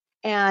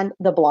and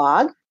the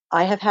blog.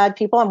 I have had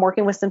people, I'm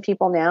working with some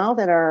people now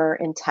that are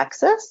in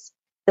Texas.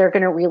 They're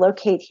going to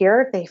relocate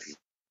here. They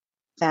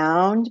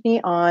found me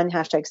on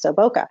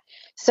 #SoBoca.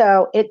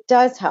 So it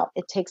does help.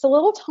 It takes a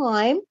little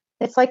time.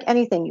 It's like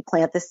anything. You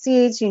plant the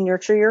seeds, you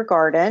nurture your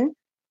garden,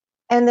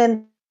 and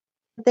then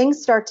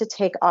things start to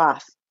take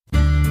off.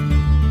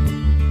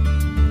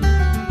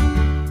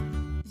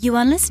 You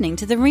are listening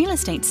to the Real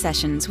Estate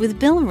Sessions with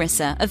Bill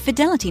Risser of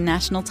Fidelity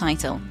National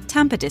Title,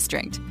 Tampa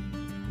District.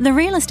 The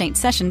Real Estate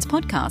Sessions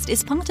podcast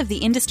is part of the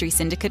Industry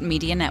Syndicate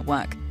Media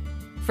Network.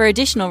 For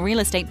additional real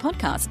estate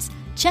podcasts,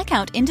 check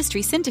out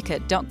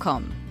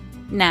industrysyndicate.com.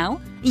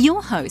 Now,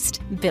 your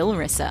host, Bill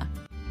Risser.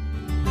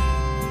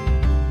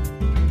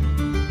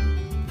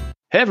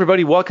 Hey,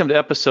 everybody. Welcome to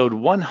episode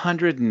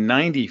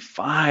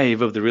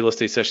 195 of the Real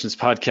Estate Sessions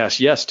podcast.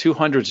 Yes,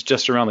 200 is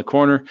just around the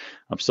corner.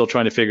 I'm still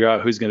trying to figure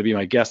out who's going to be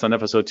my guest on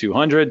episode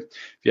 200. If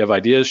you have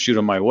ideas, shoot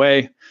them my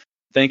way.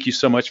 Thank you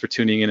so much for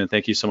tuning in, and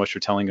thank you so much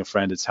for telling a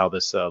friend. It's how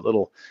this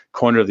little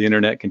corner of the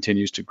internet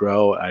continues to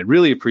grow. I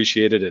really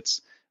appreciate it. It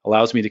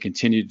allows me to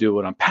continue to do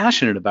what I'm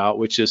passionate about,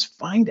 which is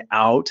find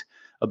out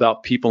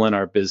about people in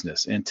our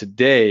business. And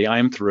today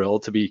I'm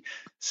thrilled to be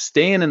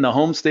staying in the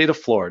home state of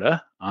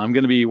Florida.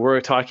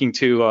 We're talking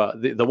to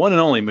the one and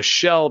only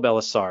Michele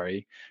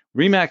Bellisari,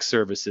 Remax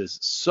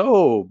Services,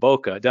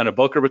 Boca, down at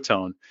Boca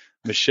Raton.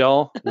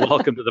 Michele,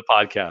 welcome to the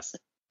podcast.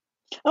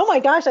 Oh my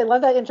gosh, I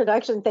love that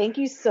introduction. Thank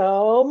you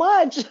so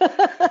much.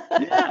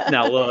 Yeah.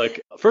 Now look,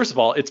 first of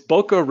all, it's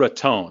Boca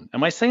Raton.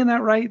 Am I saying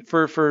that right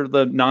for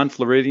the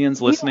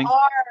non-Floridians listening? You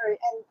are,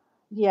 and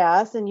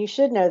yes, and you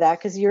should know that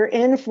because you're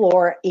in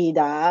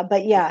Florida.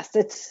 But yes,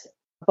 it's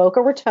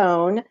Boca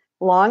Raton,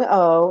 long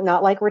O,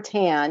 not like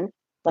rattan,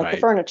 like Right.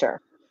 the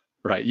furniture.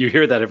 Right. You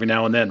hear that every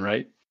now and then,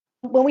 right?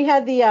 When we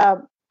had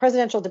the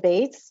presidential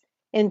debates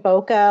in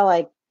Boca,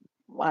 like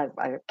I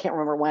can't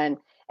remember when,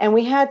 and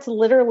we had to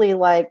literally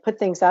put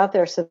things out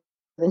there so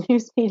the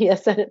news media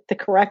said it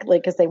correctly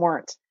because they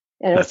weren't.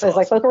 And it was That's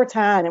like Boca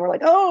Raton, and we're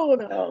like, oh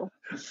no.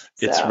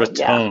 It's So, Raton.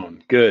 yeah.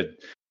 Good.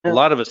 A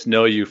lot of us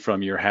know you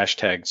from your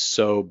hashtag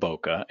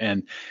 #SoBoca.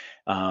 And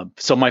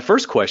so my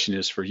first question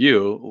is for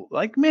you.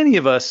 Like many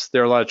of us,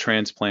 there are a lot of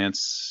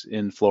transplants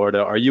in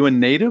Florida. Are you a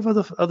native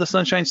of the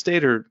Sunshine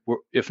State, or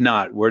if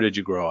not, where did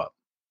you grow up?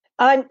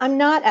 I'm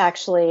not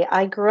actually.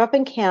 I grew up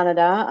in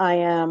Canada. I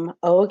am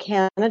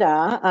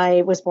Canada.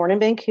 I was born in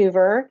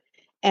Vancouver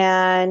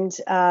and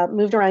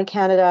moved around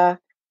Canada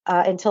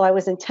until I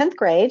was in 10th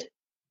grade.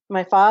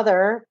 My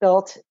father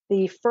built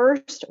the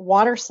first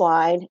water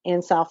slide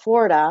in South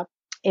Florida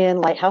in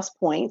Lighthouse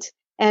Point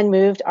and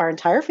moved our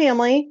entire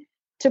family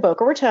to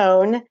Boca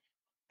Raton.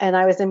 And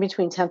I was in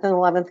between 10th and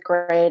 11th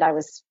grade. I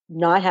was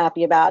not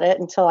happy about it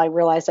until I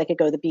realized I could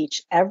go to the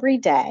beach every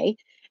day.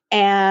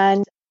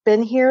 And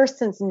been here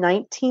since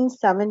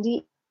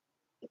 1978.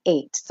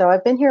 So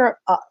I've been here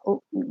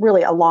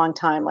really a long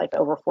time, like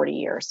over 40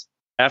 years.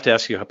 I have to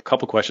ask you a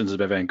couple questions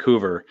about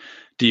Vancouver.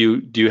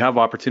 Do you have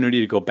opportunity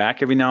to go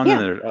back every now and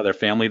then? Are there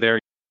family there?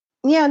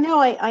 Yeah, no,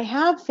 I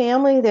have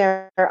family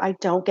there. I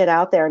don't get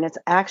out there, and it's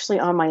actually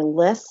on my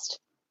list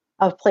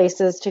of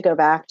places to go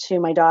back to.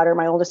 My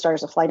oldest daughter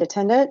is a flight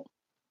attendant,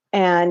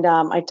 and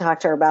I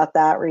talked to her about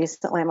that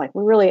recently. I'm like,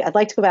 I'd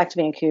like to go back to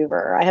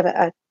Vancouver. I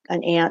have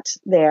an aunt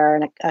there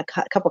and a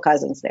couple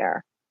cousins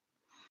there.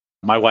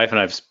 My wife and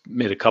I've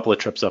made a couple of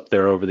trips up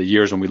there over the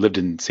years when we lived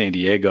in San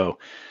Diego,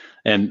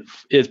 and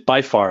it's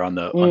by far on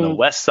the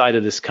west side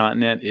of this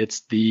continent.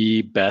 It's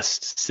the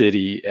best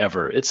city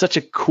ever. It's such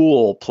a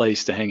cool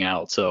place to hang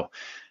out. So,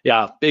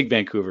 yeah, big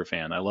Vancouver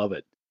fan. I love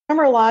it. I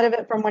remember a lot of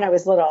it from when I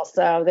was little.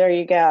 So there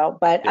you go.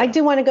 But yeah. I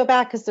do want to go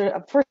back because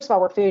first of all,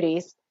 we're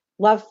foodies.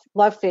 Love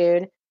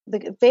food.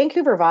 The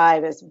Vancouver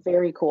vibe is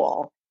very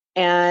cool.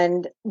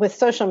 And with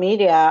social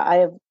media, I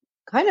have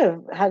kind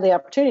of had the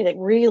opportunity to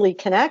really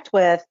connect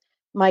with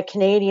my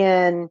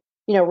Canadian,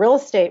 real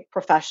estate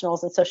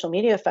professionals and social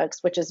media folks,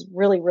 which is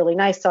really, really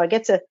nice. So I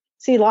get to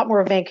see a lot more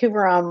of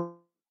Vancouver on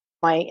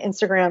my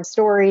Instagram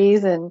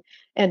stories and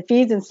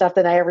feeds and stuff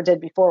than I ever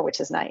did before, which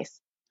is nice.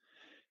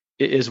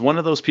 Is one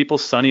of those people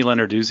Sunny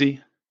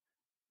Lenarduzzi?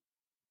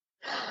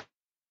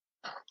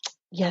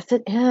 Yes,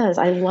 it is.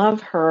 I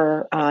love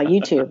her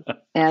YouTube,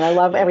 and I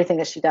love everything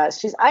that she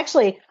does.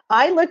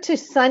 I looked to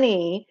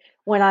Sunny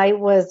when I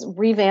was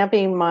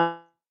revamping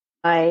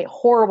my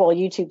horrible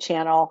YouTube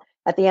channel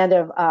at the end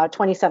of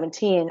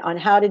 2017 on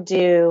how to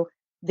do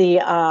the,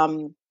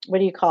 what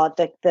do you call it?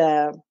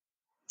 The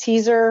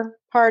teaser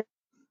part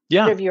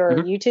of your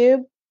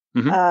YouTube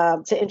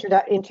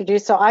to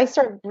introduce. So I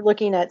started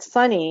looking at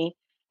Sunny.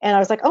 And I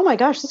was like, oh my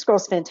gosh, this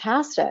girl's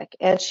fantastic.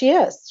 And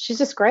she's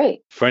just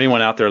great. For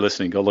anyone out there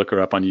listening, go look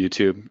her up on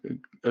YouTube.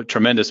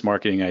 Tremendous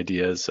marketing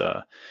ideas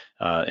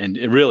and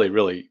really,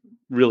 really,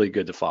 really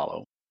good to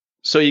follow.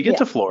 So you get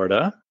to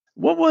Florida.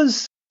 What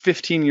was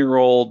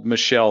 15-year-old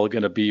Michele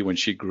going to be when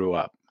she grew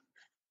up?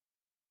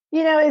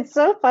 It's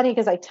so funny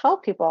because I tell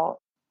people,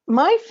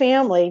 my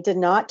family did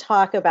not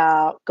talk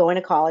about going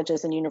to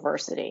colleges and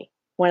university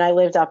when I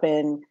lived up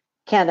in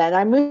Canada. And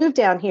I moved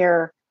down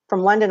here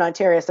from London,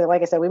 Ontario. So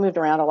like I said, we moved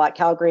around a lot,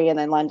 Calgary and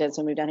then London.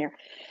 So we moved down here.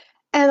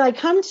 And I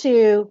come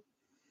to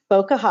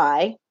Boca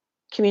High,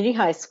 community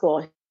high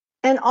school.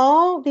 And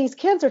all these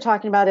kids are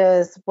talking about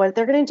is what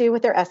they're going to do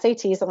with their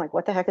SATs. I'm like,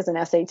 what the heck is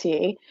an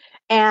SAT?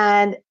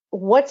 And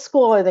what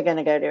school are they going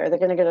to go to? Are they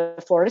going to go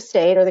to Florida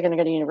State? Or are they going to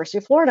go to University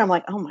of Florida? I'm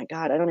like, oh my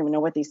God, I don't even know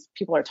what these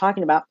people are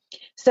talking about.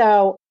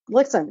 So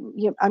listen,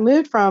 I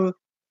moved from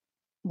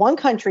one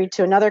country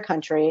to another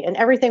country, and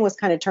everything was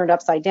kind of turned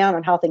upside down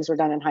on how things were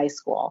done in high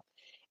school.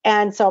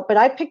 And so, but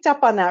I picked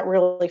up on that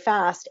really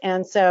fast.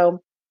 And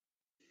so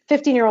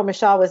 15-year-old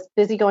Michele was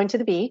busy going to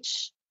the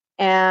beach,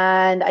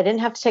 and I didn't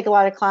have to take a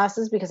lot of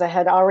classes because I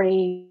had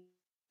already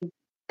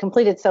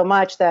completed so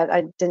much that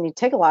I didn't need to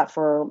take a lot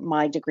for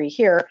my degree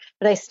here.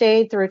 But I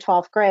stayed through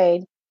 12th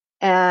grade,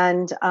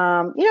 and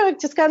I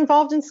just got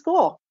involved in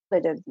school. I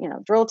did,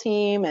 drill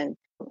team, and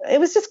it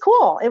was just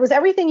cool. It was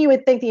everything you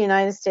would think the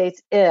United States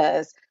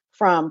is,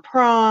 from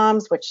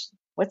proms, which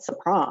what's a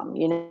prom?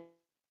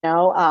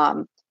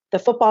 The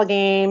football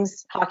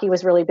games, hockey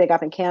was really big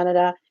up in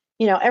Canada.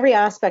 Every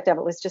aspect of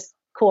it was just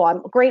cool.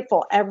 I'm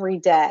grateful every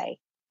day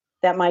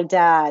that my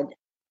dad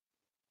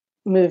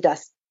moved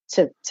us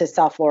to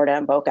South Florida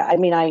and Boca. I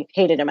mean, I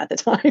hated him at the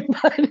time,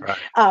 but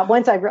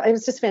right. It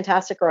was just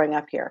fantastic growing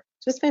up here.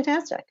 It was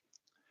fantastic.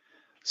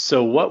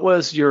 So what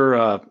was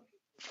your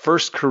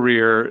first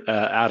career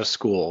out of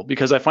school?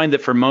 Because I find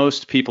that for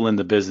most people in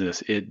the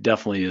business, it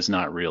definitely is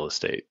not real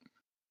estate.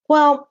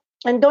 Well,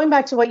 and going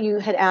back to what you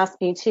had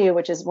asked me too,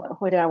 which is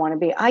what did I want to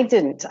be?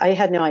 I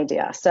had no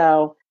idea.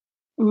 So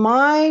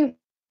my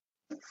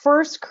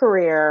first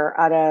career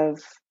out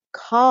of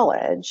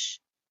college,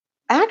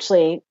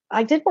 actually,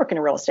 I did work in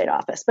a real estate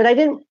office, but I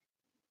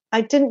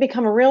didn't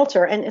become a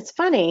realtor. And it's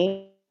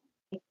funny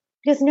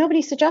because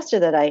nobody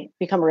suggested that I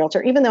become a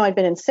realtor, even though I'd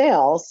been in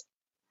sales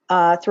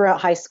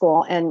throughout high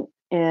school and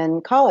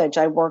in college.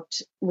 I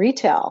worked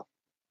retail,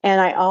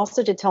 and I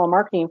also did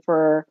telemarketing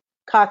for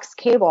Cox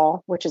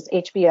Cable, which is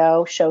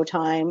HBO,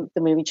 Showtime,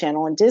 the movie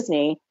channel, and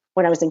Disney.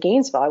 When I was in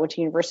Gainesville, I went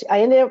to university.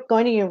 I ended up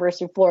going to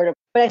University of Florida,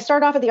 but I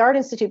started off at the Art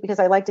Institute because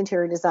I liked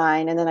interior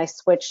design, and then I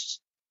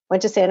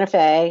went to Santa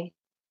Fe,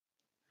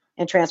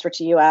 and transferred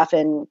to UF,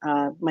 and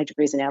my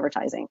degree's in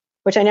advertising,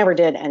 which I never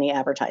did any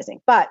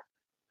advertising. But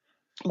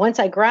once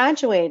I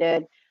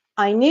graduated,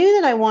 I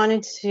knew that I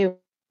wanted to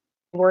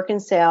work in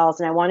sales,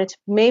 and I wanted to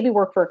maybe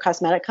work for a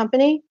cosmetic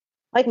company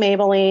like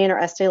Maybelline or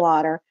Estee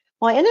Lauder.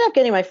 Well, I ended up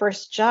getting my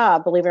first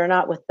job, believe it or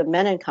not, with the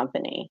Menon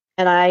Company.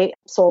 And I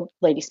sold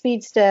Lady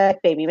Speed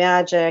Stick, Baby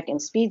Magic,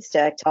 and Speed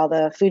Stick to all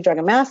the food, drug,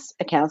 and mass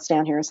accounts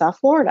down here in South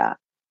Florida.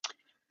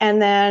 And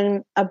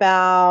then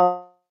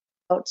about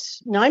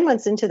 9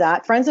 months into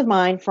that, friends of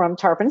mine from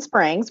Tarpon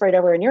Springs, right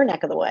over in your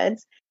neck of the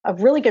woods, a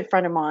really good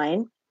friend of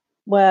mine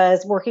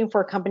was working for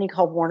a company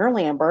called Warner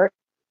Lambert.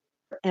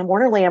 And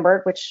Warner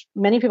Lambert, which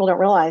many people don't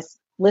realize,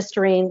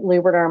 Listerine,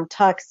 Lubriderm,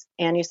 Tux,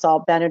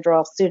 Anusol,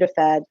 Benadryl,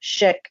 Sudafed,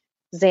 Schick,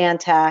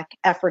 Zantac,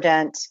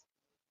 Efferdent,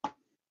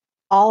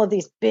 all of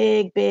these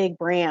big, big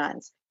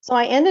brands. So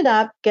I ended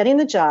up getting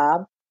the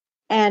job.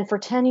 And for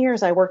 10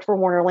 years, I worked for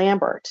Warner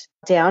Lambert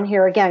down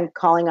here, again,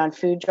 calling on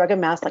food, drug,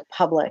 and mass like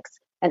Publix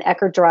and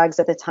Eckerd Drugs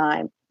at the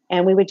time.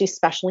 And we would do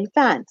special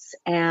events,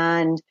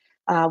 and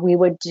we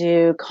would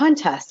do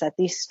contests at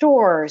these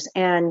stores.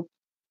 And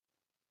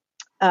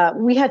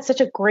we had such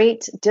a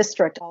great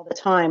district all the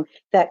time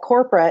that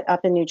corporate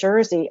up in New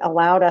Jersey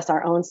allowed us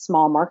our own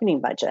small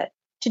marketing budget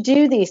to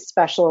do these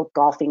special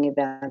golfing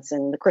events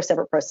and the Chris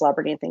Everett Pro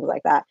Celebrity and things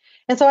like that.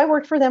 And so I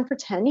worked for them for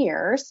 10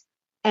 years.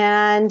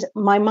 And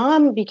my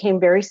mom became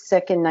very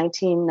sick in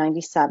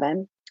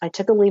 1997. I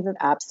took a leave of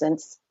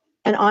absence.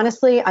 And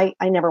honestly, I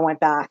never went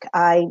back.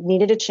 I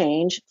needed a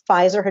change.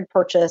 Pfizer had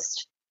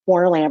purchased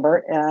Warner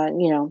Lambert.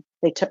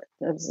 It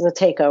was a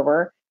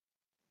takeover.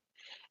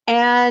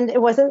 And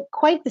it wasn't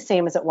quite the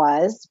same as it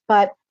was,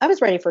 but I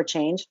was ready for a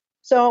change.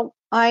 So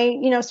I,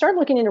 started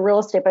looking into real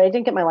estate, but I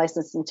didn't get my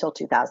license until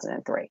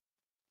 2003. Okay.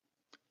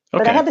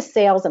 But I had the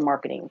sales and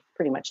marketing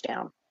pretty much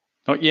down.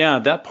 Oh yeah,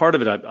 that part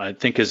of it I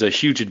think is a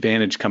huge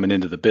advantage coming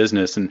into the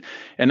business, and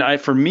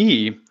for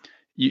me,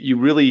 you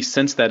really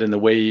sense that in the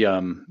way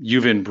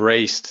you've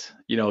embraced,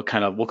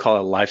 kind of, we'll call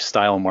it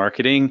lifestyle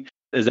marketing.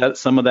 Is that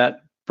some of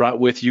that brought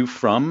with you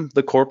from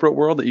the corporate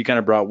world that you kind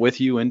of brought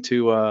with you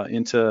into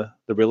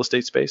the real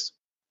estate space?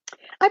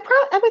 I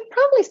would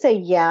probably say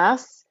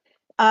yes.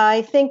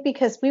 I think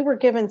because we were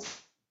given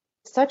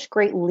such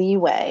great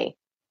leeway.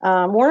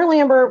 Warner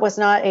Lambert was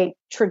not a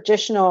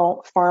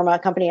traditional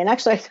pharma company. And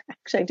actually,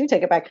 I do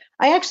take it back.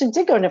 I actually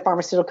did go into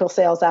pharmaceutical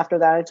sales after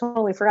that. I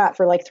totally forgot,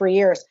 for like 3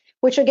 years,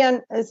 which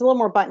again is a little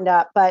more buttoned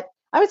up. But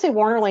I would say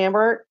Warner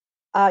Lambert,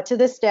 to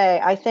this day,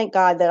 I thank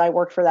God that I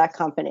worked for that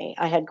company.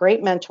 I had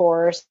great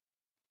mentors.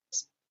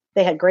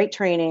 They had great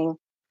training.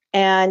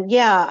 And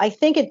yeah, I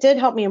think it did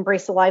help me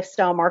embrace the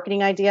lifestyle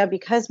marketing idea,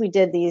 because we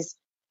did these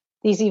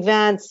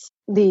events,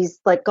 these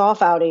like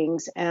golf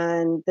outings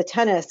and the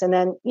tennis. And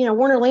then,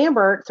 Warner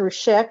Lambert through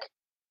Schick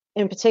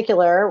in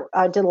particular,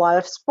 did a lot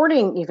of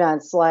sporting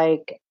events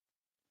like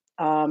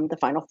the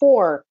Final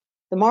Four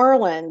the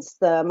Marlins,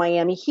 the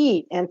Miami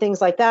Heat, and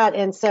things like that.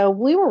 And so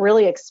we were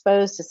really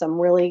exposed to some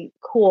really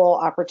cool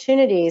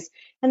opportunities.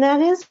 And that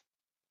is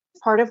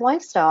part of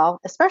lifestyle,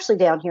 especially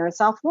down here in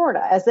South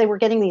Florida, as they were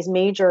getting these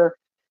major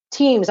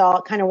teams all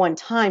at kind of one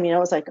time. It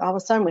was like all of a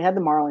sudden we had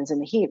the Marlins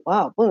and the Heat.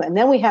 Wow, boom. And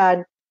then we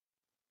had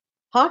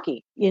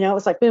hockey, it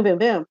was like boom, boom,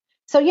 boom.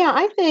 So yeah,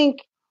 I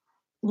think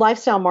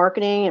lifestyle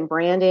marketing and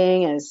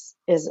branding is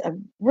a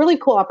really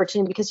cool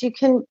opportunity because you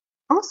can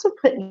also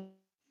put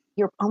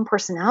your own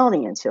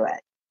personality into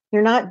it.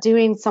 You're not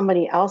doing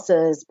somebody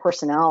else's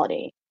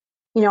personality.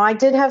 I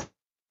did have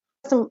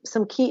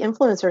some key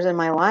influencers in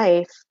my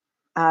life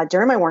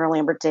during my Warner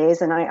Lambert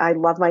days, and I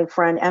love my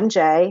friend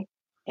MJ.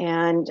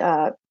 And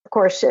of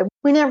course,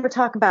 we never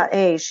talk about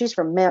age. She's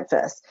from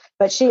Memphis,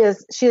 but she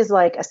is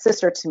like a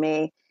sister to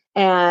me.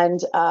 And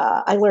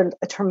I learned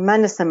a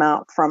tremendous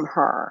amount from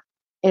her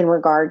in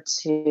regard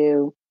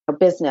to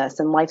business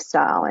and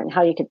lifestyle and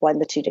how you could blend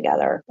the two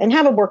together and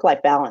have a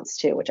work-life balance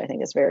too, which I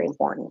think is very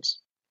important.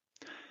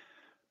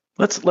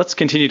 Let's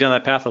continue down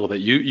that path a little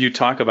bit. You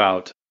talk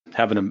about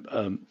having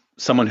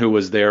someone who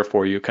was there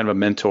for you, kind of a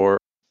mentor.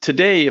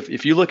 Today,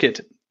 if you look at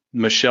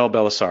Michele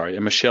Bellisari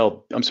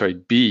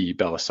and B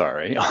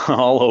Bellisari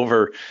all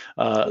over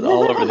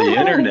the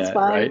internet,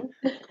 right?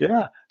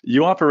 Yeah,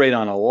 you operate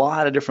on a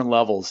lot of different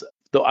levels.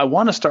 Though I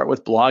want to start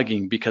with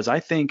blogging because I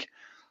think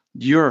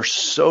you're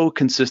so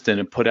consistent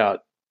and put out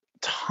a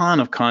ton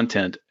of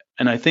content,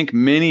 and I think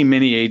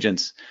many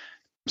agents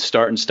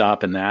start and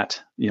stop in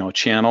that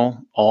channel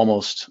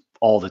almost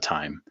all the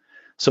time.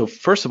 So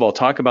first of all,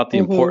 talk about the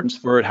importance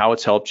for it, how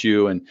it's helped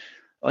you, and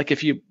like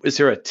is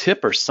there a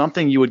tip or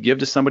something you would give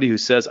to somebody who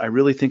says, I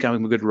really think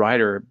I'm a good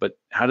writer, but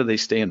how do they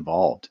stay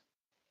involved?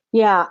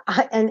 Yeah.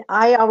 And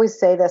I always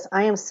say this,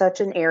 I am such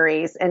an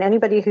Aries, and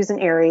anybody who's an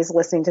Aries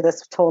listening to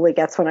this totally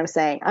gets what I'm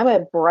saying. I'm a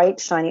bright,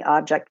 shiny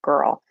object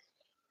girl.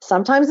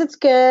 Sometimes it's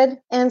good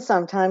and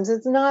sometimes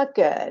it's not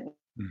good.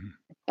 Mm-hmm.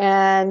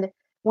 And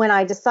when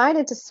I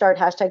decided to start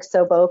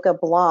 #SoBoca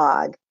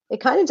blog, it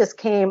kind of just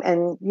came,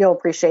 and you'll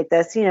appreciate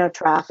this,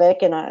 traffic,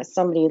 and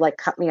somebody like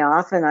cut me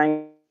off,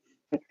 and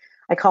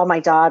I called my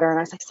daughter and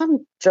I was like,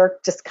 some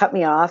jerk just cut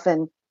me off.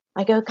 And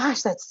I go,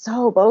 gosh, that's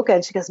so Boca.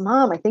 And she goes,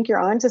 Mom, I think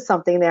you're onto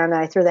something there. And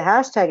I threw the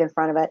hashtag in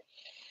front of it.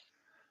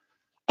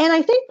 And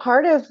I think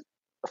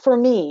for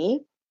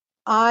me,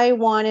 I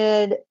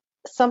wanted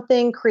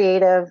something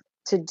creative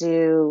to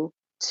do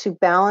to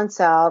balance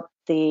out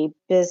the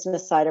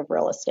business side of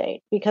real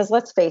estate. Because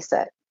let's face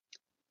it,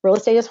 real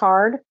estate is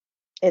hard.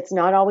 It's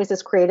not always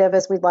as creative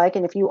as we'd like.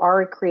 And if you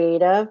are a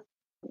creative,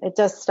 it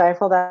does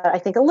stifle that, I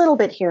think, a little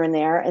bit here and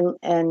there.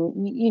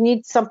 And you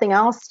need something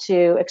else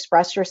to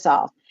express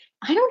yourself.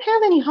 I don't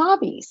have any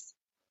hobbies.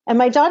 And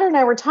my daughter and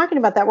I were talking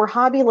about that. We're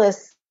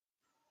hobbyless,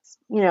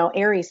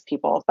 Aries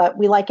people, but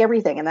we like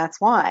everything. And that's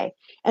why.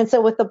 And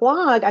so with the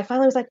blog, I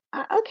finally was like,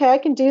 okay, I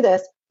can do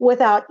this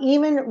without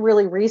even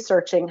really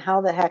researching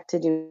how the heck to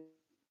do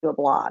a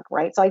blog,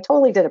 right? So I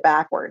totally did it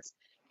backwards.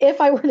 If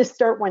I were to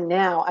start one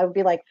now, I would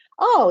be like,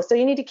 oh, so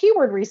you need to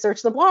keyword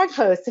research the blog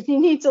post, and you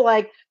need to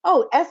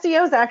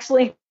SEO is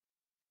actually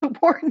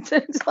important.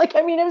 It was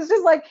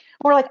just like,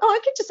 more like, oh,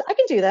 I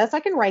can do this. I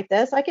can write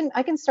this. I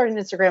can start an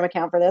Instagram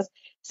account for this.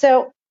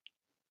 So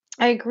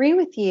I agree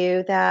with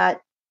you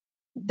that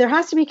there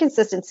has to be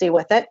consistency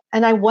with it.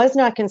 And I was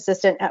not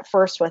consistent at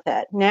first with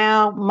it.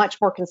 Now, much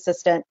more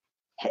consistent.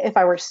 If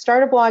I were to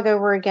start a blog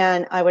over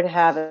again, I would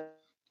have at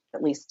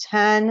least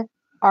 10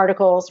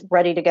 articles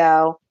ready to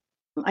go.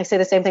 I say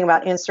the same thing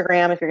about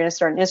Instagram. If you're going to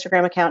start an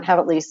Instagram account, have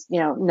at least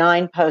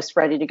 9 posts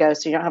ready to go,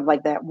 so you don't have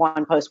like that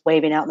one post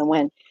waving out in the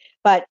wind.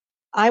 But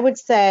I would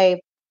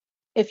say,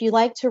 if you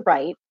like to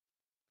write,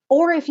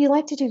 or if you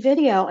like to do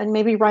video and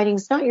maybe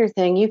writing's not your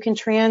thing, you can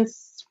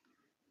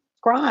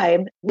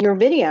transcribe your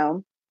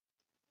video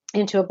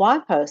into a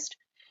blog post.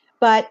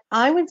 But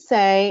I would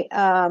say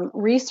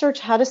research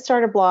how to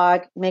start a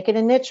blog, make it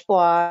a niche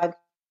blog.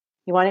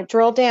 You want it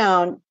drilled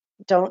down.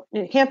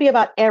 It can't be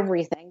about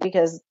everything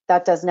because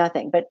that does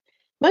nothing. But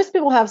most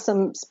people have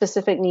some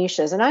specific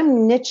niches, and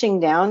I'm niching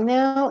down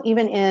now,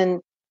 even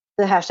in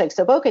the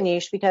 #SoBoca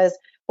niche, because,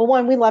 well,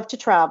 one, we love to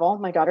travel.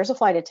 My daughter's a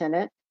flight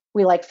attendant.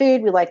 We like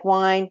food. We like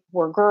wine.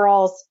 We're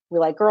girls. We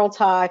like girl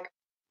talk.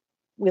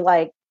 We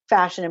like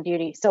fashion and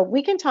beauty. So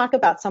we can talk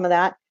about some of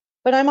that.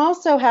 But I'm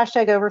also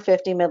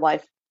 #over50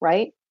 midlife,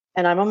 right?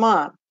 And I'm a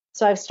mom.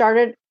 So I've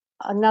started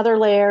another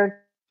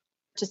layer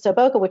to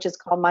SoBoca, which is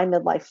called My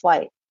Midlife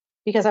Flight,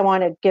 because I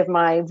want to give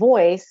my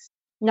voice.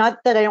 Not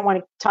that I don't want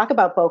to talk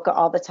about Boca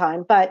all the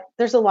time, but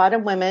there's a lot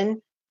of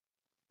women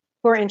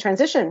who are in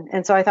transition.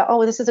 And so I thought,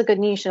 oh, this is a good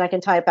niche, and I can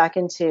tie it back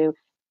into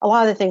a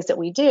lot of the things that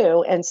we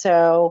do. And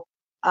so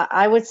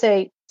I would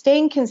say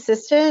staying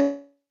consistent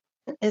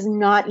is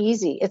not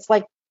easy. It's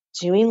like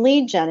doing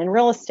lead gen in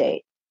real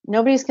estate.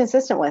 Nobody's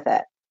consistent with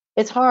it.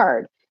 It's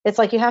hard. It's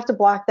like you have to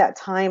block that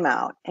time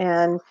out.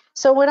 And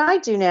so what I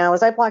do now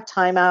is I block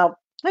time out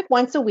like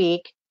once a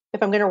week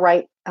if I'm going to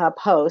write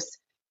posts.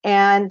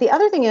 And the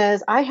other thing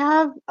is I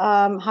have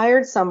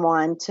hired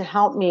someone to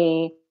help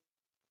me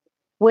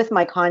with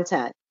my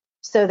content.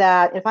 so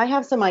that if I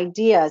have some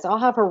ideas, I'll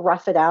have her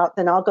rough it out,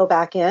 then I'll go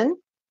back in,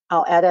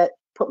 I'll edit,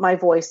 put my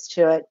voice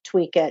to it,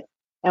 tweak it,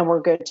 and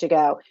we're good to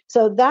go.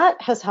 So that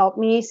has helped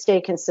me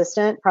stay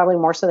consistent, probably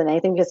more so than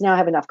anything, because now I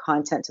have enough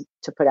content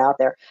to put out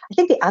there. I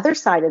think the other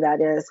side of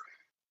that is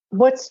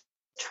what's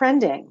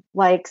trending.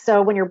 Like,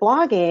 so when you're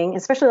blogging,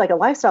 especially like a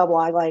lifestyle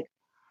blog, like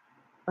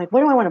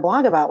what do I want to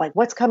blog about? Like,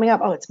 what's coming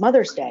up? Oh, it's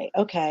Mother's Day.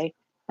 Okay.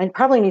 I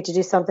probably need to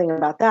do something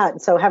about that.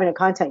 And so having a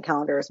content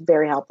calendar is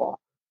very helpful.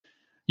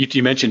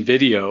 You mentioned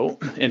video,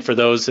 and for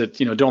those that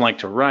don't like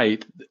to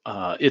write,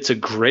 it's a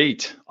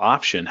great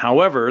option.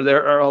 However,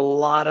 there are a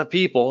lot of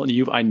people,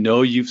 and I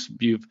know you've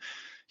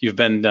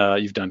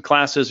done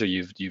classes, or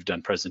you've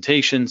done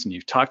presentations, and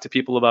you've talked to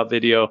people about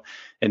video,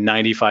 and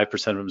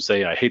 95% of them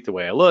say, I hate the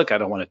way I look, I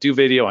don't want to do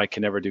video, I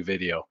can never do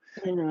video.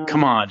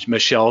 Come on,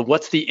 Michele,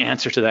 what's the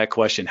answer to that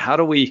question? How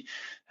do we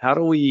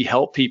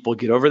help people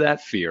get over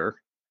that fear,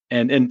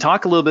 and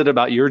talk a little bit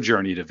about your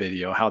journey to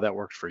video, how that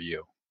worked for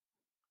you?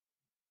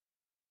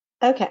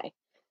 Okay.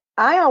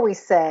 I always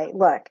say,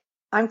 look,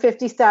 I'm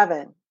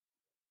 57.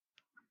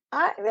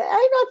 I'm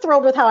not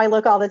thrilled with how I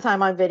look all the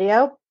time on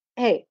video.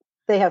 Hey,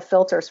 they have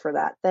filters for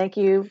that. Thank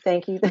you. So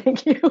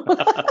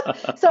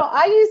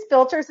I use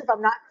filters if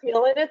I'm not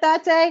feeling it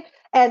that day.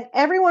 And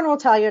everyone will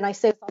tell you, and I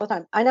say this all the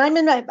time, and I'm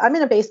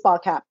in a baseball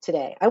cap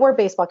today. I wear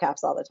baseball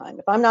caps all the time.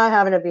 If I'm not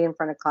having to be in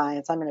front of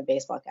clients, I'm in a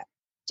baseball cap.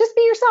 Just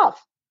be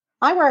yourself.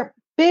 I wear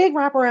big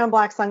wraparound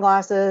black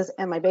sunglasses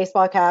and my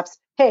baseball caps.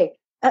 Hey,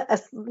 a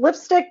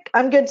lipstick,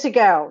 I'm good to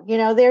go.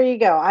 There you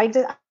go. I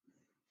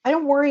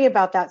don't worry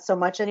about that so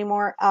much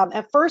anymore.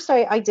 At first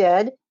I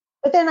did,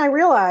 but then I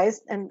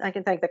realized, and I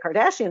can thank the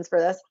Kardashians for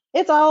this,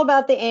 it's all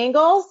about the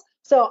angles.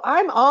 So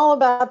I'm all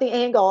about the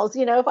angles.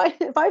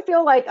 If I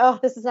feel like, oh,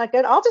 this is not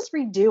good, I'll just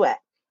redo it.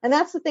 And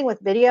that's the thing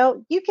with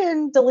video. You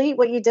can delete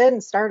what you did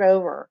and start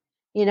over,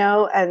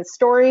 and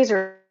stories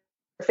are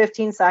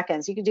 15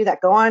 seconds. You can do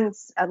that. Go on.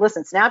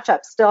 Listen,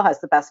 Snapchat still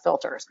has the best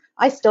filters.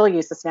 I still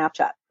use the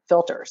Snapchat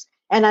filters.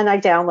 And then I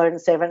download and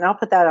save it. And I'll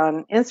put that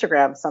on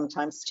Instagram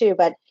sometimes too.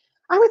 But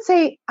I would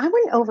say I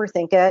wouldn't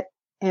overthink it.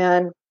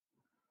 And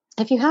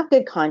if you have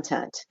good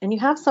content and you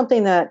have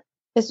something that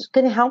is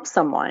going to help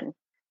someone,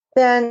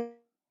 then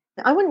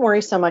I wouldn't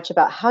worry so much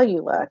about how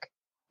you look.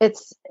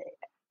 It's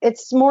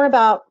more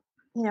about,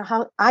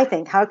 how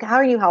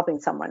are you helping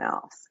someone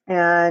else?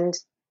 And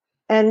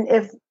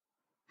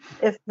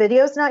if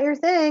video's not your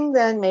thing,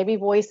 then maybe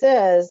voice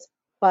is.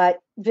 But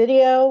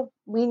video,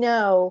 we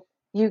know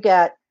you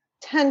get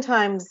 10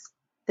 times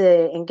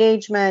the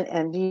engagement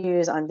and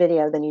views on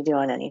video than you do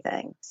on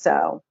anything.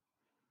 So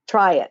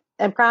try it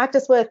and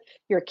practice with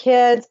your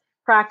kids,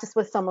 practice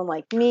with someone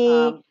like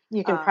me.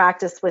 You can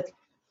practice with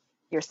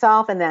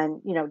yourself and then,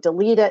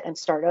 delete it and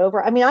start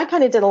over. I mean, I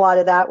kind of did a lot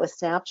of that with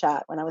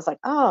Snapchat when I was like,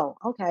 oh,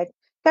 okay,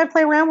 got to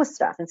play around with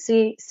stuff and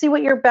see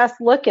what your best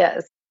look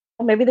is.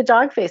 Maybe the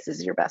dog face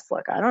is your best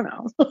look. I don't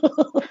know.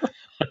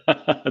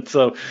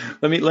 So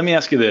let me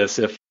ask you this.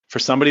 If for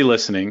somebody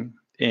listening,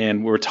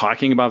 and we're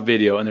talking about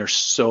video, and there's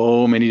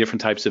so many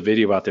different types of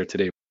video out there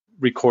today,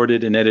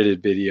 recorded and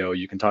edited video.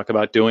 You can talk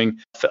about doing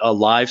a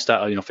live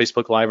style,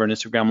 Facebook Live or an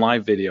Instagram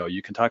Live video.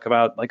 You can talk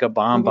about like a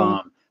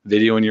bomb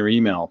video in your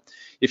email.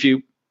 If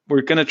you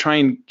were going to try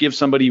and give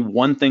somebody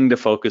one thing to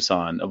focus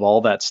on of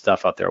all that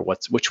stuff out there,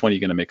 which one are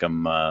you going to make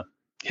them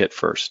hit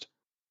first?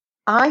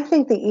 I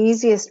think the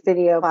easiest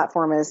video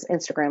platform is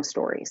Instagram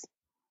stories.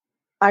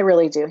 I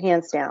really do,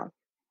 hands down.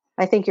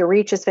 I think your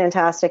reach is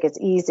fantastic. It's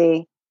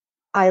easy.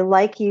 I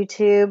like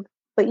YouTube,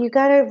 but you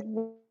got to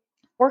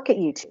work at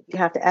YouTube. You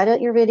have to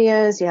edit your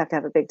videos. You have to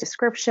have a big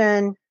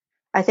description.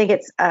 I think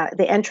it's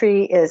the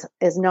entry is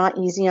not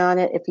easy on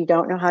it if you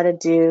don't know how to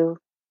do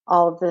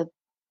all of the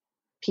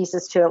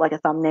pieces to it, like a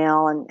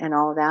thumbnail and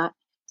all of that.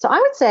 So I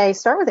would say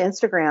start with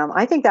Instagram.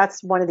 I think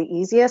that's one of the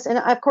easiest. And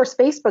of course,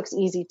 Facebook's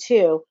easy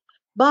too,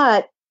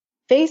 but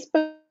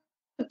Facebook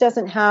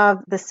doesn't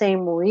have the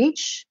same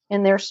reach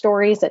in their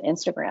stories that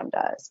Instagram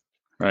does.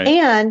 Right.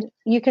 And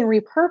you can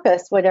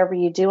repurpose whatever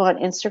you do on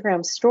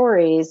Instagram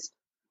stories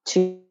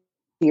to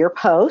your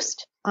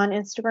post on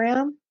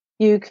Instagram.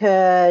 You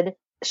could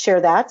share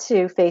that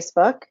to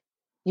Facebook.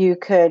 You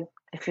could,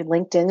 if your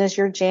LinkedIn is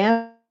your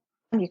jam,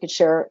 you could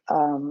share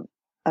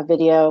a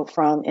video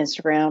from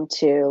Instagram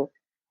to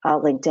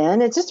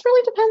LinkedIn. It just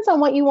really depends on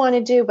what you want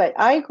to do. But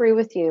I agree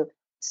with you.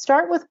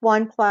 Start with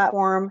one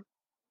platform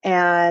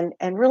and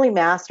really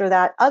master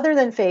that. Other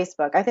than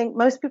Facebook, I think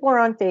most people are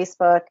on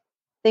Facebook.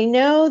 They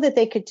know that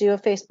they could do a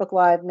Facebook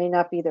Live, may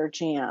not be their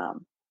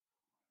jam.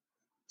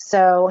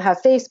 So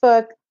have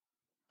Facebook,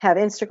 have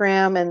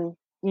Instagram, and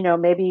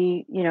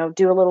maybe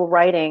do a little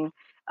writing.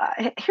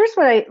 Here's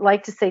what I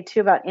like to say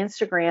too about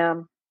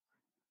Instagram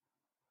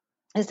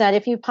is that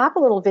if you pop a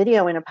little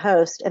video in a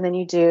post and then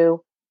you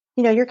do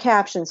your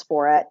captions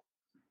for it,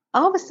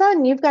 all of a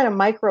sudden you've got a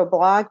micro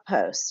blog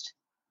post.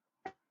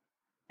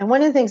 And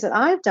one of the things that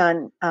I've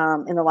done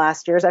in the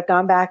last years, I've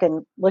gone back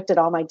and looked at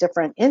all my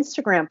different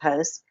Instagram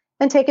posts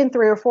and taken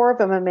 3 or 4 of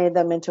them and made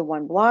them into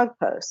one blog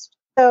post.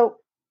 So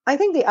I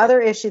think the other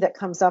issue that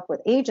comes up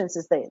with agents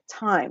is the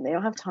time. They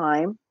don't have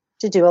time.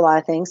 to do a lot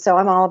of things. So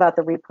I'm all about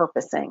the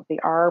repurposing, the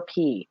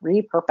RP,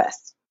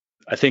 repurpose.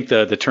 I think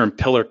the term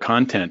pillar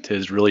content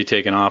has really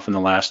taken off in the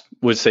last,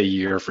 would say,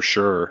 year for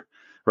sure,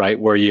 right?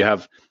 Where you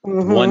have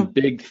one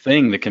big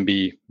thing that can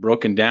be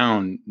broken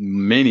down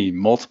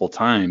multiple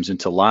times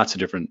into lots of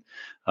different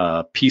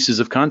pieces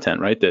of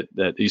content, right?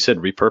 That you said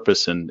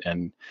repurpose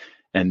and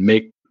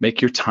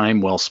make your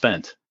time well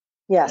spent.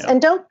 Yes,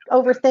 and don't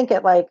overthink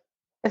it. Like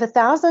if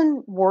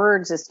 1,000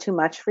 words is too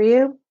much for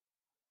you,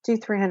 do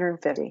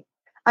 350.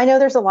 I know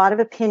there's a lot of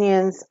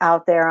opinions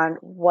out there on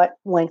what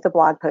length a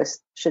blog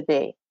post should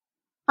be.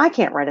 I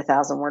can't write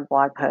 1,000-word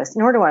blog post,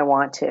 nor do I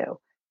want to.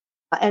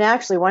 And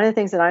actually, one of the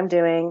things that I'm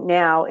doing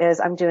now is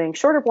I'm doing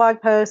shorter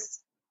blog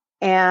posts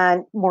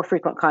and more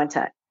frequent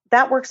content.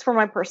 That works for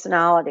my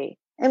personality.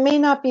 It may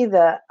not be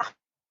the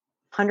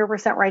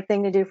 100% right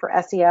thing to do for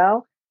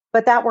SEO,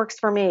 but that works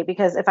for me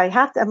because if I'm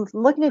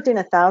looking at doing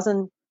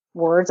 1,000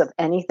 words of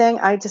anything,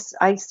 I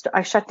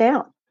shut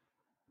down.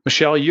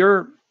 Michele,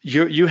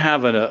 you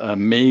have an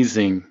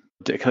amazing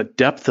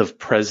depth of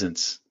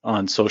presence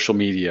on social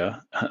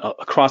media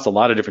across a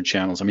lot of different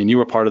channels. I mean, you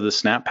were part of the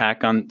Snap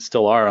Pack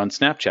still are on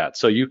Snapchat.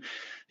 So you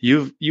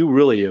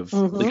really have,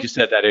 like you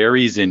said, that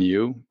Aries in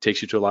you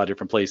takes you to a lot of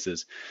different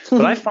places.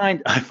 But I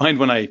find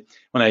when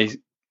I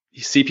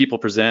see people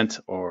present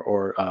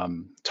or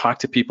talk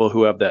to people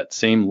who have that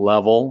same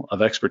level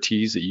of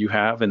expertise that you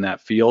have in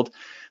that field,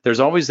 there's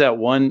always that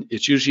one.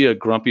 It's usually a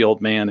grumpy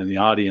old man in the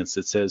audience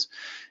that says,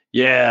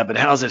 "Yeah, but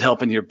how's it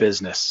helping your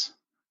business?"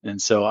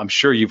 And so I'm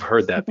sure you've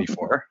heard that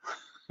before.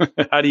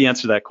 How do you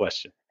answer that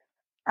question?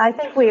 I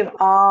think we've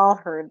all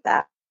heard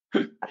that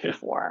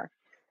before.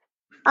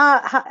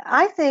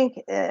 I think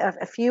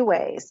a few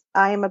ways.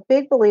 I am a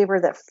big believer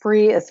that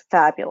free is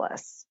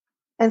fabulous,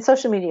 and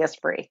social media is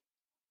free.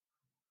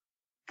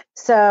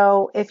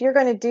 So if you're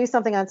going to do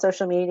something on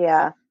social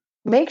media,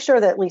 make sure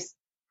that at least,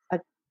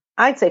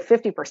 I'd say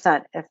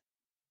 50%, if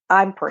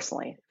I'm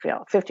personally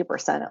feel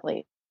 50% at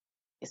least,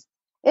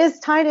 is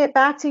tied it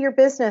back to your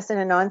business in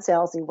a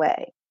non-salesy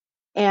way.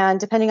 And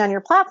depending on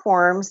your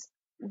platforms,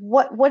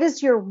 what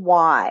is your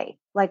why?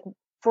 Like,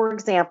 for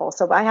example,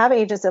 so I have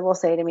agents that will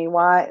say to me,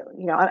 why,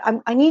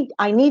 I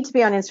need to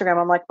be on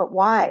Instagram. I'm like, but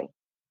why?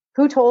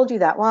 Who told you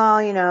that?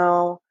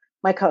 Well,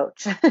 my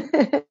coach.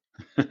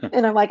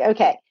 And I'm like,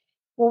 okay,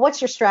 well,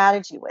 what's your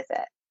strategy with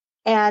it?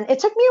 And it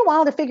took me a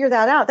while to figure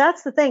that out.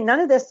 That's the thing. None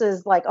of this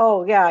is like,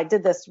 oh yeah, I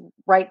did this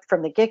right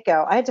from the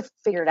get-go. I had to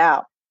figure it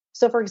out.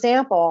 So for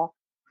example,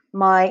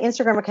 my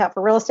Instagram account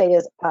for real estate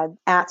is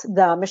at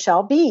the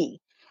Michele B.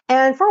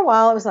 And for a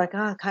while, it was like,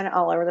 kind of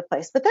all over the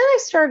place. But then I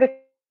started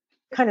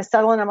kind of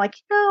settling. I'm like,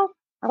 I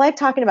like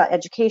talking about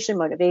education,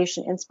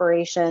 motivation,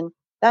 inspiration.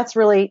 That's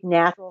really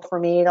natural for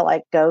me to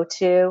like go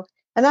to.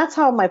 And that's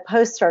how my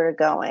posts started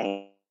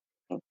going.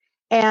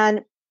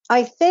 And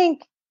I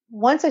think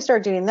once I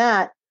started doing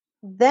that,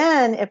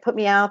 then it put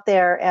me out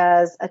there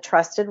as a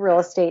trusted real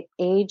estate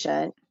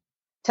agent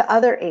to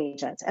other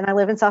agents. And I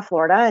live in South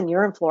Florida and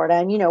you're in Florida,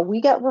 and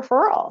we get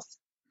referrals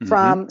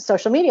from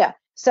social media.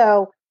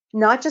 So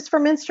not just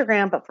from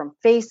Instagram, but from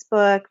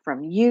Facebook,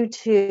 from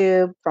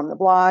YouTube, from the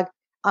blog.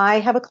 I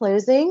have a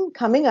closing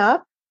coming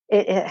up.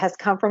 It has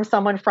come from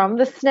someone from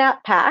the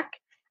Snap Pack.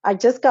 I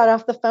just got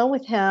off the phone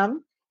with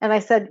him and I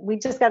said, we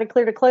just got to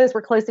clear to close.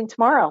 We're closing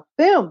tomorrow.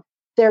 Boom.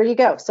 There you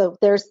go. So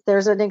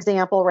there's an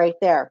example right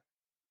there.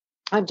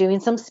 I'm doing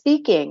some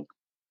speaking,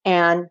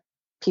 and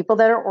people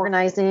that are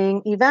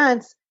organizing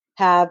events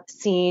have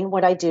seen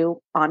what I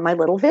do on my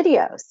little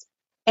videos.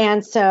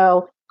 And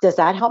so does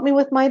that help me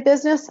with my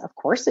business? Of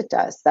course it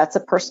does. That's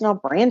a personal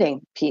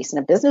branding piece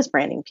and a business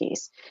branding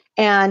piece.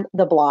 And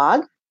the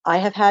blog, I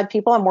have had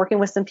people, I'm working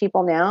with some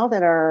people now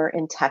that are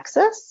in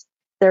Texas.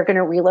 They're going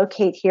to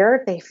relocate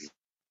here. They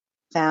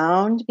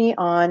found me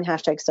on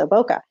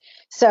 #SoBoca.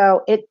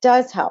 So it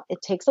does help.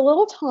 It takes a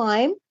little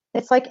time.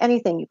 It's like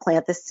anything. You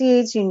plant the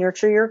seeds, you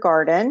nurture your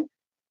garden,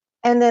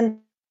 and then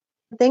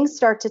things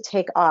start to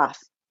take off.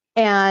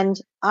 And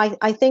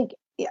I think,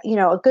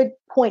 a good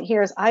point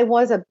here is I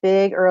was a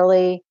big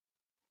early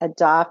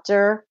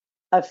adopter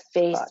of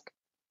Facebook.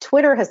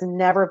 Twitter has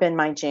never been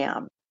my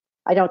jam.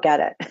 I don't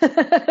get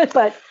it,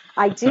 but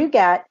I do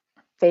get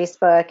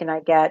Facebook and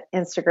I get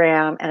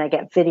Instagram and I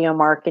get video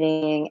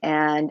marketing,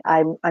 and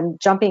I'm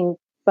jumping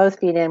both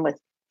feet in with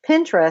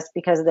Pinterest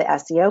because of the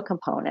SEO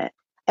component,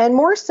 and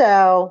more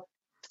so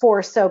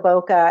for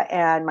Soboca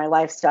and my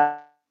lifestyle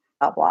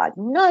blog,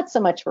 not so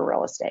much for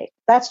real estate.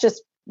 That's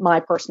just my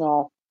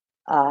personal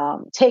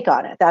take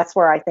on it. That's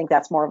where I think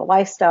that's more of a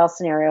lifestyle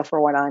scenario for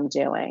what I'm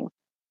doing.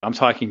 I'm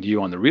talking to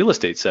you on the real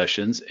estate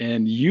sessions,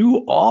 and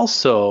you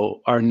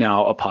also are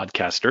now a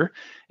podcaster,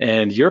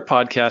 and your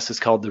podcast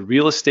is called the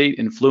Real Estate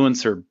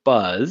Influencer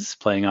Buzz,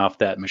 playing off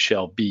that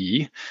Michele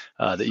B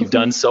that you've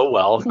done so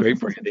well. Great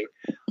branding.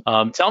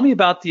 Tell me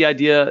about the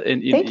idea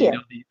and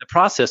the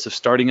process of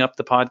starting up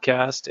the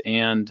podcast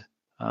and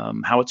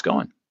how it's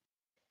going.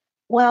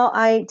 Well,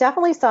 I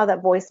definitely saw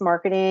that voice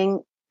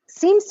marketing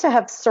seems to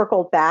have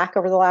circled back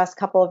over the last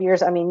couple of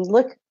years. I mean,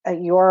 look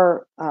at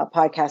your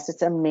podcast.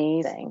 It's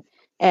amazing.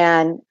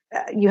 And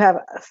you have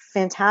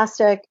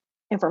fantastic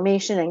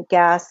information and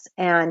guests,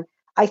 and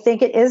I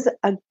think it is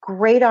a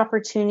great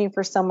opportunity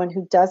for someone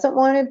who doesn't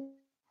want to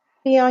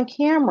be on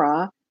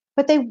camera,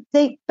 but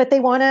they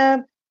want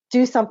to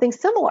do something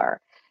similar.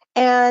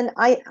 And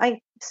I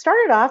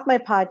started off my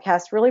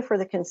podcast really for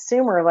the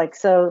consumer, like,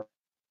 so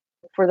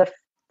for the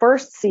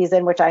first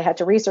season, which I had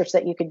to research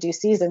that you could do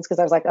seasons because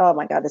I was like, oh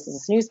my God, this is a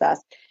snooze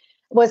fest,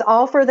 was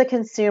all for the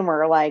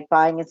consumer, like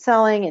buying and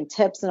selling and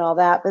tips and all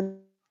that. But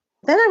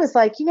then I was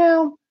like,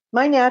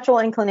 my natural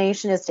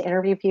inclination is to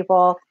interview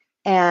people,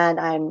 and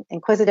I'm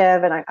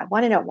inquisitive, and I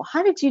want to know, well,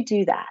 how did you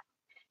do that?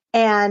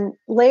 And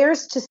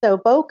layers to So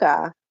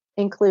Boca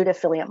include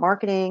affiliate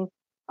marketing,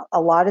 a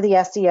lot of the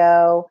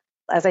SEO,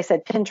 as I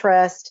said,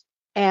 Pinterest,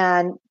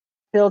 and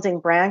building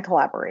brand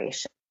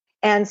collaboration.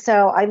 And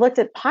so I looked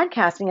at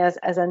podcasting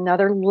as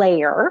another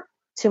layer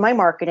to my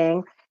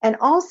marketing, and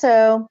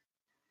also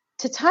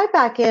to tie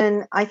back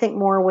in, I think,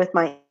 more with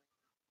my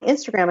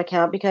Instagram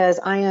account, because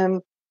I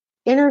am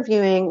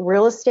interviewing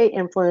real estate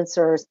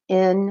influencers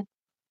in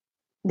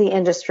the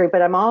industry,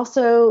 but I'm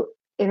also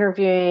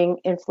interviewing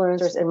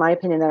influencers, in my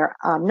opinion, that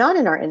are not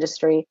in our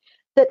industry,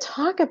 that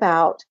talk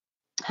about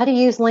how to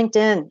use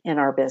LinkedIn in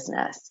our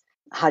business,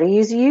 how to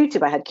use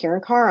YouTube. I had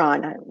Karen Carr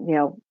on,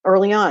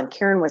 early on.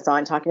 Karen was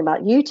on talking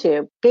about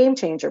YouTube, game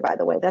changer, by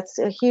the way. That's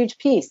a huge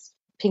piece.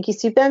 Pinky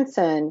Sue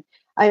Benson.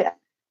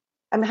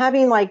 I'm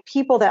having like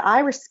people that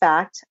I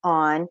respect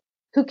on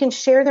who can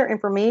share their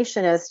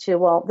information as to,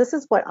 well, this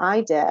is what I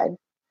did,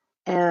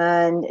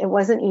 and it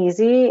wasn't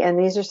easy, and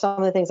these are some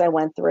of the things I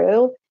went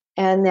through,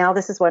 and now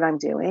this is what I'm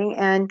doing.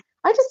 And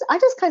I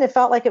just kind of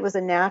felt like it was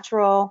a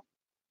natural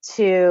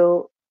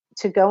to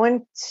go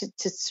in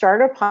to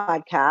start a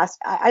podcast.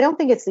 I don't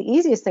think it's the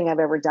easiest thing I've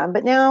ever done,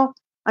 but now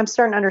I'm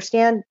starting to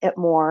understand it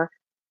more.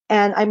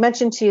 And I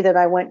mentioned to you that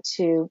I went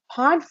to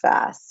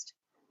Podfest,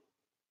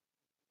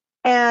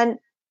 and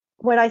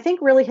what I think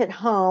really hit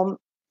home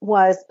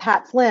was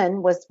Pat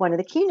Flynn was one of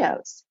the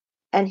keynotes.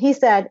 And he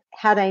said,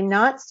 had I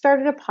not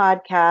started a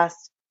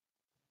podcast,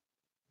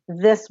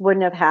 this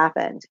wouldn't have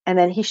happened. And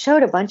then he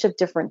showed a bunch of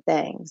different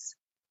things.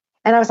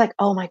 And I was like,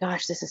 oh my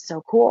gosh, this is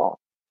so cool.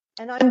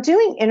 And I'm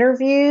doing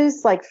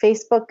interviews, like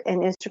Facebook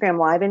and Instagram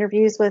live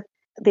interviews, with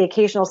the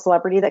occasional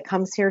celebrity that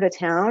comes here to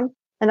town.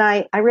 And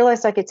I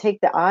realized I could take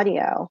the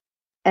audio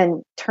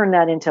and turn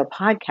that into a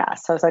podcast.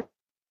 So I was like,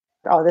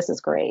 oh, this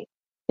is great.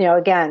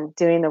 Again,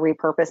 doing the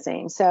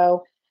repurposing.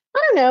 So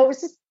I don't know. It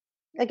was just,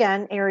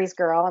 again, Aries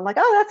girl. I'm like,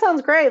 oh, that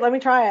sounds great. Let me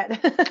try it.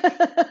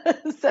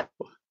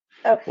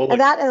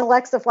 And that and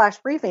Alexa Flash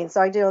Briefing.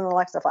 So I do an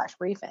Alexa Flash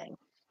Briefing.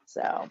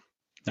 So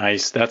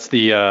nice. That's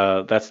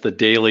the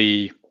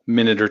daily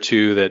minute or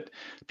two that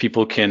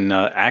people can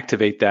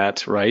activate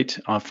that, right,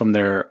 from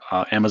their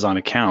Amazon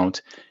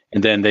account,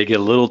 and then they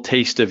get a little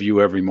taste of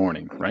you every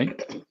morning,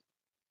 right?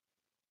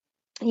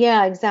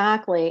 Yeah,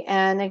 exactly.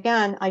 And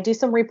again, I do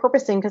some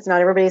repurposing because not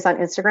everybody's on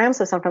Instagram.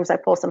 So sometimes I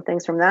pull some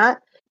things from that.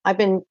 I've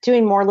been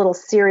doing more little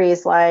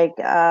series, like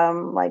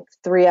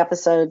 3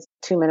 episodes,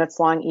 2 minutes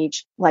long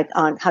each, like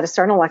on how to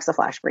start an Alexa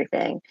Flash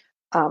Briefing.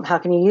 How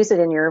can you use it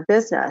in your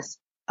business?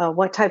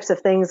 What types of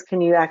things can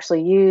you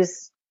actually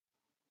use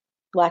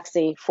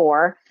Lexi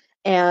for?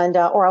 And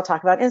or I'll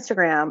talk about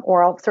Instagram,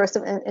 or I'll throw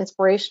some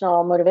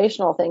inspirational,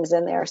 motivational things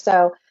in there.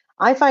 So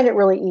I find it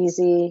really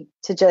easy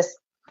to just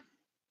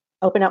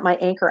open up my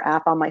Anchor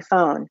app on my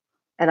phone,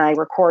 and I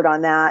record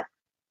on that.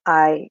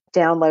 I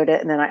download it,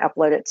 and then I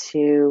upload it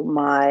to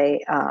my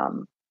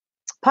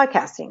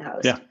podcasting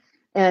host. Yeah.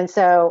 And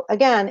so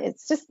again,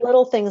 it's just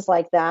little things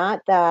like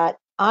that that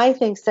I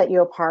think set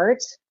you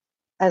apart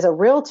as a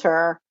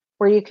realtor,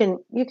 where you can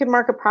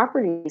market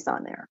properties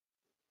on there.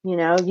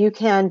 You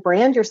can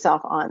brand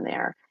yourself on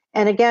there.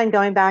 And again,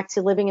 going back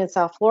to living in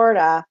South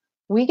Florida,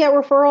 we get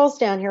referrals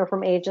down here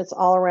from agents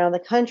all around the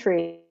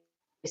country.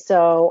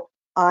 So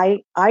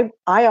I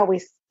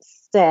always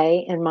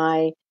say in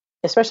my,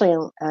 especially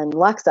in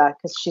Lexa,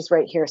 because she's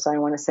right here, so I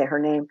want to say her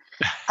name,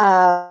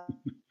 that,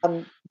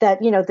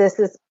 this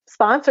is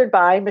sponsored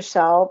by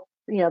Michele,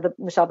 the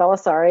Michele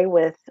Bellisari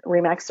with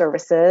Remax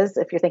Services.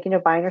 If you're thinking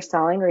of buying or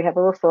selling, or you have a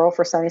referral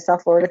for sunny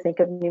South Florida, think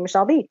of me,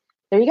 Michele B.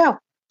 There you go.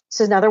 It's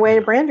another way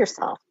to brand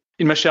yourself.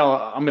 And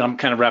Michele, I'm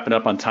kind of wrapping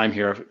up on time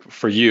here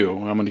for you.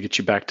 I'm going to get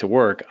you back to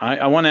work.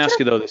 I want to ask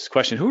you, though, this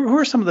question. Who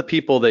are some of the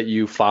people that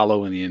you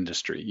follow in the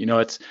industry?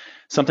 It's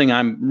something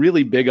I'm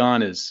really big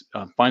on, is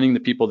finding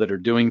the people that are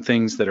doing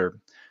things that are,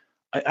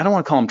 I don't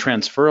want to call them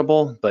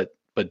transferable, but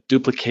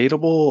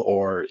duplicatable,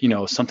 or,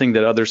 something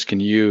that others can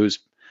use.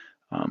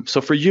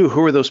 So for you,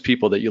 who are those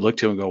people that you look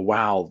to and go,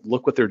 wow,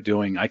 look what they're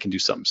doing. I can do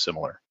something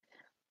similar.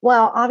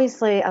 Well,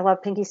 obviously, I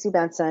love Pinky Sue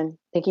Benson.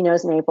 Pinky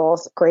Knows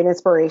Naples. Great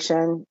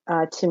inspiration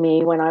to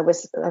me when I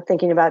was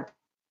thinking about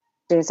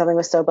doing something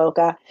with So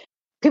Boca.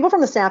 People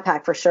from the Snap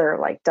Pack, for sure,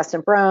 like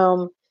Dustin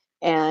Brome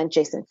and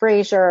Jason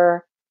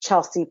Frazier,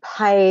 Chelsea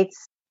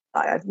Pites.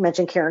 I've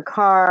mentioned Karen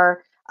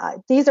Carr.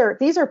 These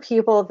are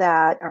people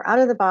that are out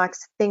of the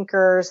box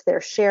thinkers.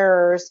 They're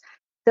sharers.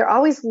 they're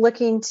always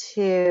looking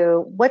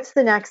to what's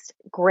the next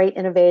great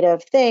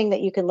innovative thing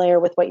that you can layer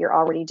with what you're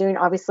already doing.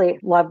 Obviously,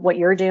 love what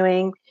you're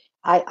doing.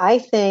 I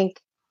think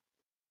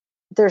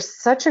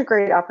there's such a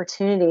great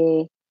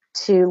opportunity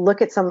to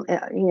look at some,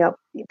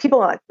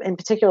 people in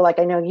particular, like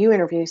I know you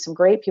interview some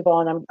great people,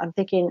 and I'm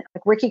thinking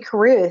like Ricky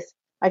Carruth.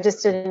 I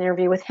just did an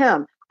interview with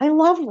him. I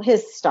love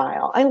his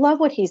style. I love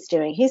what he's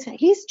doing.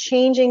 He's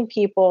changing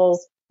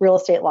people's real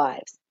estate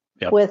lives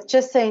with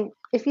just saying,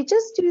 if you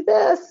just do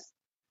this,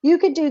 you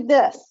could do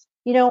this.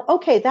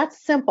 Okay,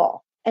 that's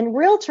simple. And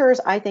realtors,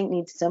 I think,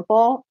 need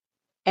simple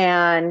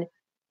and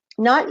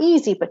not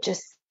easy, but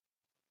just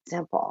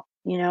simple.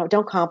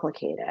 Don't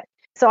complicate it.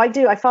 So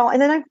I follow,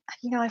 and then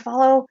I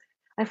follow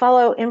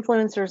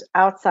influencers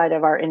outside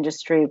of our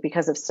industry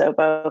because of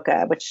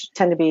SoBoca, which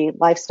tend to be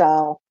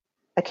lifestyle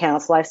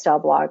accounts, lifestyle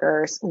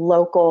bloggers,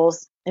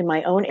 locals in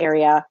my own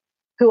area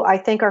who I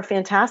think are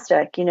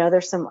fantastic.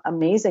 There's some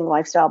amazing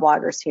lifestyle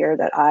bloggers here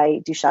that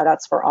I do shout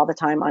outs for all the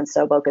time on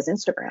SoBoca's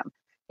Instagram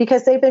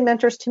because they've been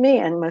mentors to me,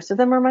 and most of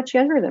them are much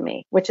younger than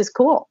me, which is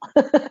cool.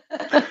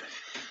 I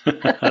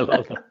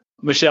love that.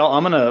 Michele,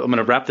 I'm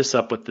gonna wrap this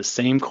up with the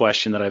same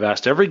question that I've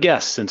asked every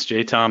guest since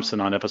Jay Thompson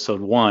on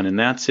episode 1, and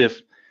that's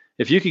if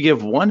you could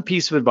give one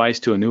piece of advice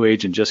to a new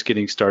agent just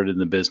getting started in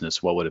the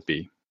business, what would it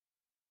be?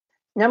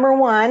 Number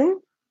 1,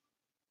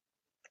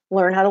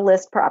 learn how to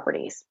list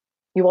properties.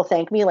 You will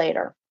thank me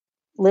later.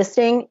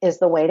 Listing is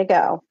the way to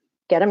go.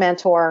 Get a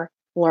mentor,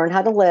 learn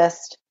how to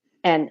list,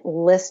 and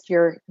list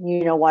your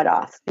you-know-what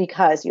off,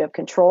 because you have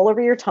control over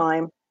your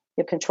time,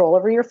 you have control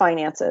over your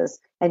finances,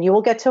 and you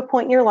will get to a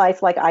point in your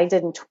life like I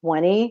did in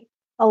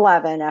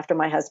 2011 after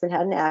my husband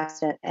had an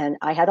accident, and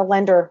I had a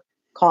lender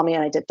call me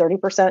and I did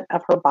 30%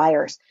 of her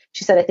buyers.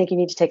 She said, I think you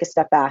need to take a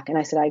step back. And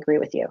I said, I agree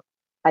with you.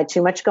 I had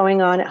too much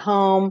going on at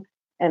home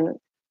and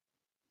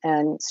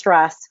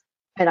stress.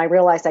 And I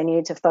realized I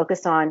needed to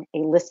focus on a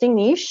listing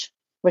niche,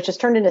 which has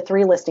turned into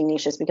 3 listing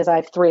niches because I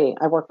have 3.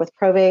 I work with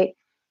probate,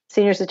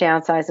 seniors to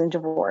downsize, and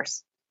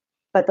divorce.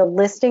 But the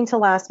listing to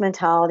last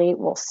mentality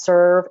will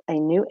serve a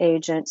new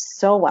agent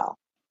so well.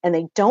 And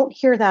they don't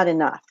hear that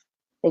enough.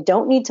 They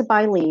don't need to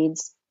buy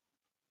leads.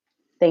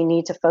 They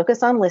need to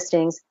focus on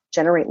listings,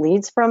 generate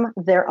leads from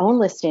their own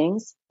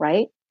listings,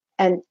 right?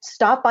 And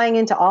stop buying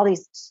into all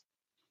these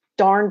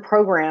darn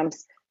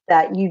programs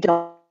that you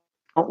don't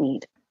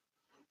need.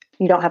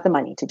 You don't have the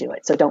money to do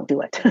it, so don't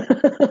do it.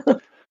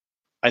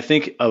 I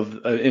think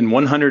in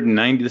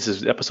 190, this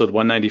is episode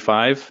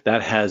 195,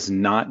 that has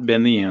not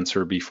been the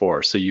answer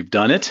before. So you've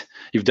done it.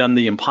 You've done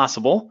the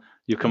impossible.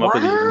 You've come up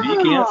with a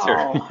unique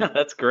answer.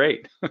 That's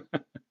great.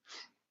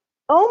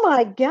 Oh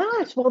my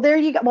gosh. Well, there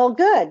you go. Well,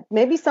 good.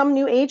 Maybe some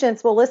new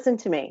agents will listen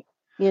to me,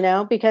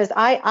 because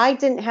I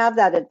didn't have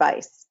that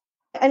advice.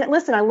 And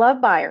listen, I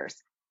love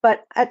buyers,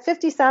 but at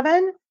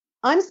 57,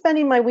 I'm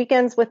spending my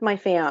weekends with my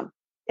fam.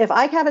 If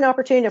I have an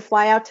opportunity to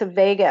fly out to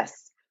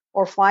Vegas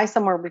or fly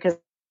somewhere because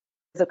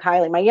of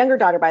Kylie, my younger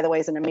daughter, by the way,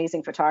 is an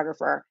amazing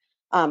photographer.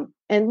 And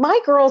my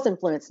girls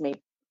influence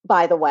me,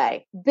 by the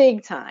way,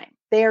 big time.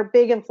 They are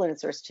big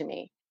influencers to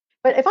me.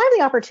 But if I have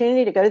the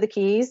opportunity to go to the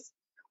Keys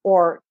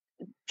or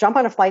jump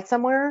on a flight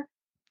somewhere,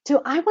 do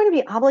I want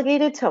to be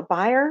obligated to a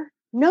buyer?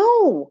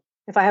 No.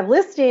 If I have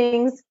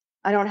listings,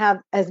 I don't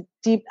have as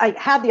deep, I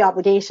have the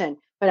obligation,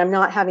 but I'm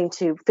not having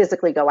to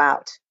physically go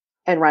out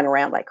and run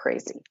around like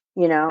crazy.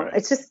 Right.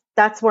 It's just,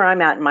 that's where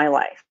I'm at in my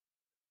life.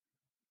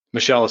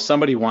 Michele, if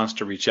somebody wants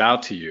to reach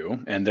out to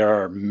you, and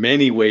there are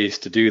many ways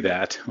to do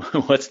that,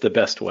 what's the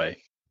best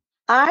way?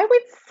 I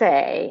would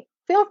say,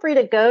 feel free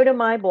to go to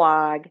my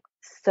blog,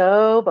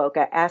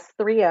 SoBoca,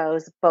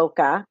 S3Os,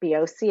 Boca,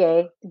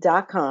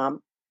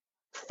 BOCA.com.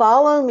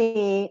 Follow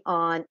me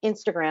on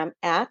Instagram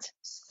at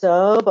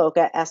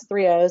SoBoca,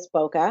 S3Os,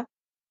 Boca.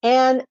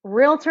 And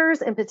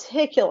realtors in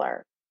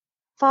particular,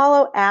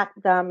 follow at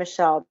the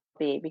Michele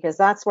B, because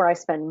that's where I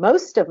spend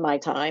most of my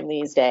time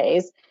these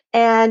days.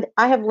 And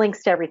I have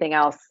links to everything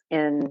else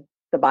in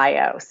the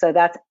bio. So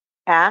that's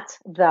at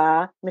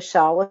the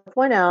Michele with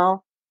 1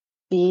 L,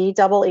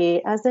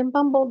 BEE as in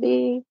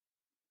Bumblebee.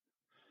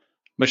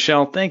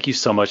 Michele, thank you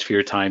so much for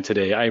your time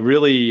today. I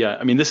really,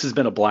 this has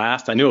been a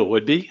blast. I knew it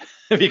would be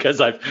because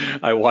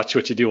I watch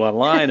what you do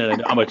online, and I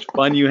know how much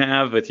fun you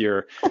have with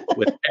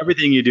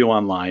everything you do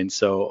online.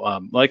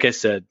 So, like I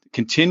said,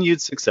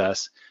 continued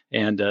success,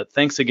 and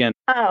thanks again.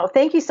 Oh,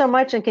 thank you so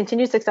much, and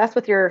continued success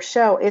with your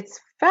show. It's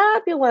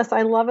fabulous.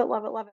 I love it, love it, love it.